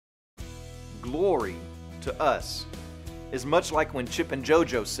glory to us is much like when Chip and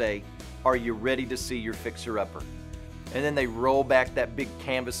JoJo say, "Are you ready to see your fixer-upper?" And then they roll back that big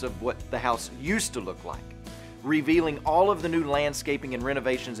canvas of what the house used to look like, revealing all of the new landscaping and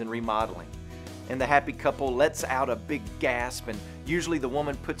renovations and remodeling. And the happy couple lets out a big gasp, and usually the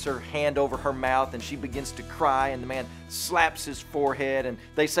woman puts her hand over her mouth and she begins to cry, and the man slaps his forehead and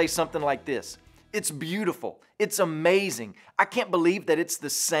they say something like this: "It's beautiful. It's amazing. I can't believe that it's the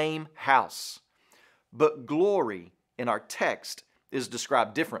same house." But glory in our text is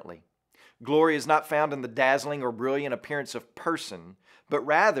described differently. Glory is not found in the dazzling or brilliant appearance of person, but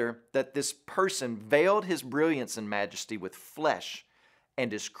rather that this person veiled his brilliance and majesty with flesh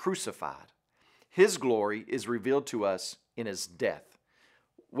and is crucified. His glory is revealed to us in his death.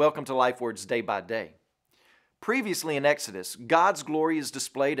 Welcome to Life Words Day by Day. Previously in Exodus, God's glory is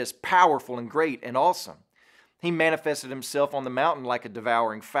displayed as powerful and great and awesome. He manifested himself on the mountain like a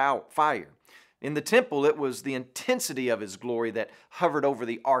devouring fire. In the temple, it was the intensity of his glory that hovered over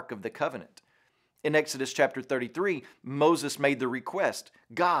the Ark of the Covenant. In Exodus chapter 33, Moses made the request,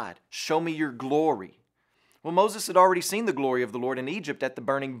 "God, show me your glory." Well, Moses had already seen the glory of the Lord in Egypt at the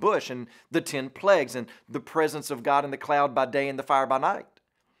burning bush and the 10 plagues and the presence of God in the cloud by day and the fire by night.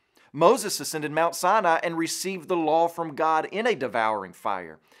 Moses ascended Mount Sinai and received the law from God in a devouring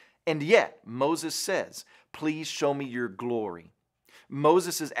fire. And yet, Moses says, "Please show me your glory."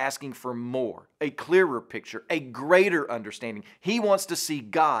 Moses is asking for more, a clearer picture, a greater understanding. He wants to see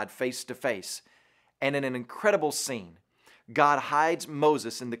God face to face. And in an incredible scene, God hides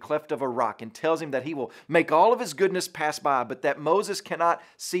Moses in the cleft of a rock and tells him that he will make all of his goodness pass by, but that Moses cannot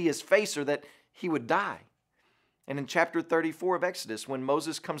see his face or that he would die. And in chapter 34 of Exodus, when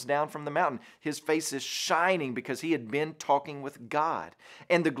Moses comes down from the mountain, his face is shining because he had been talking with God.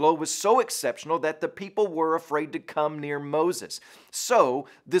 And the glow was so exceptional that the people were afraid to come near Moses. So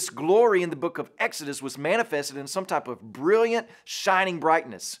this glory in the book of Exodus was manifested in some type of brilliant, shining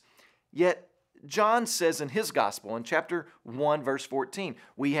brightness. Yet John says in his gospel, in chapter 1, verse 14,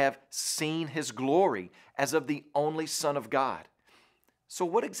 we have seen his glory as of the only Son of God. So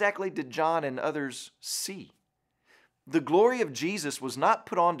what exactly did John and others see? The glory of Jesus was not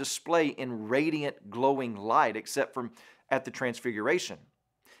put on display in radiant, glowing light except at the Transfiguration.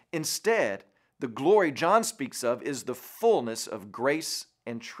 Instead, the glory John speaks of is the fullness of grace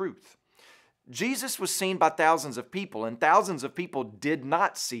and truth. Jesus was seen by thousands of people, and thousands of people did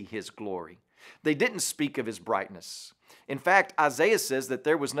not see his glory. They didn't speak of his brightness. In fact, Isaiah says that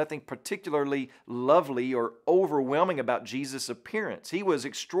there was nothing particularly lovely or overwhelming about Jesus' appearance. He was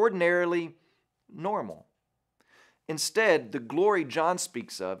extraordinarily normal. Instead, the glory John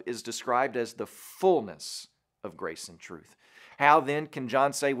speaks of is described as the fullness of grace and truth. How then can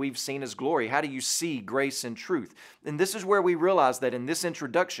John say we've seen his glory? How do you see grace and truth? And this is where we realize that in this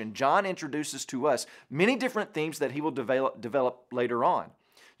introduction, John introduces to us many different themes that he will develop later on.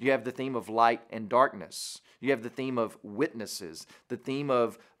 You have the theme of light and darkness. You have the theme of witnesses, the theme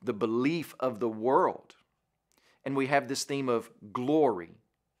of the belief of the world. And we have this theme of glory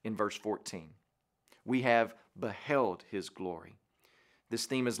in verse 14. We have beheld his glory. This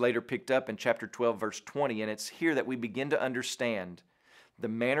theme is later picked up in chapter 12, verse 20, and it's here that we begin to understand the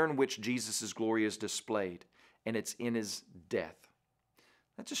manner in which Jesus' glory is displayed, and it's in his death.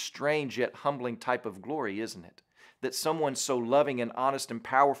 That's a strange yet humbling type of glory, isn't it? That someone so loving and honest and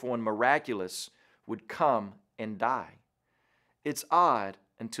powerful and miraculous would come and die. It's odd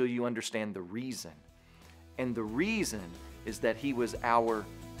until you understand the reason. And the reason is that he was our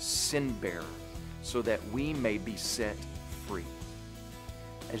sin bearer so that we may be set free.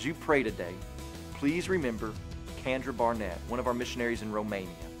 As you pray today, please remember Kendra Barnett, one of our missionaries in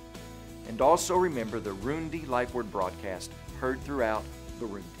Romania. And also remember the Rundi Life Word broadcast heard throughout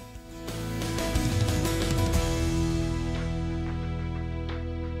Burundi.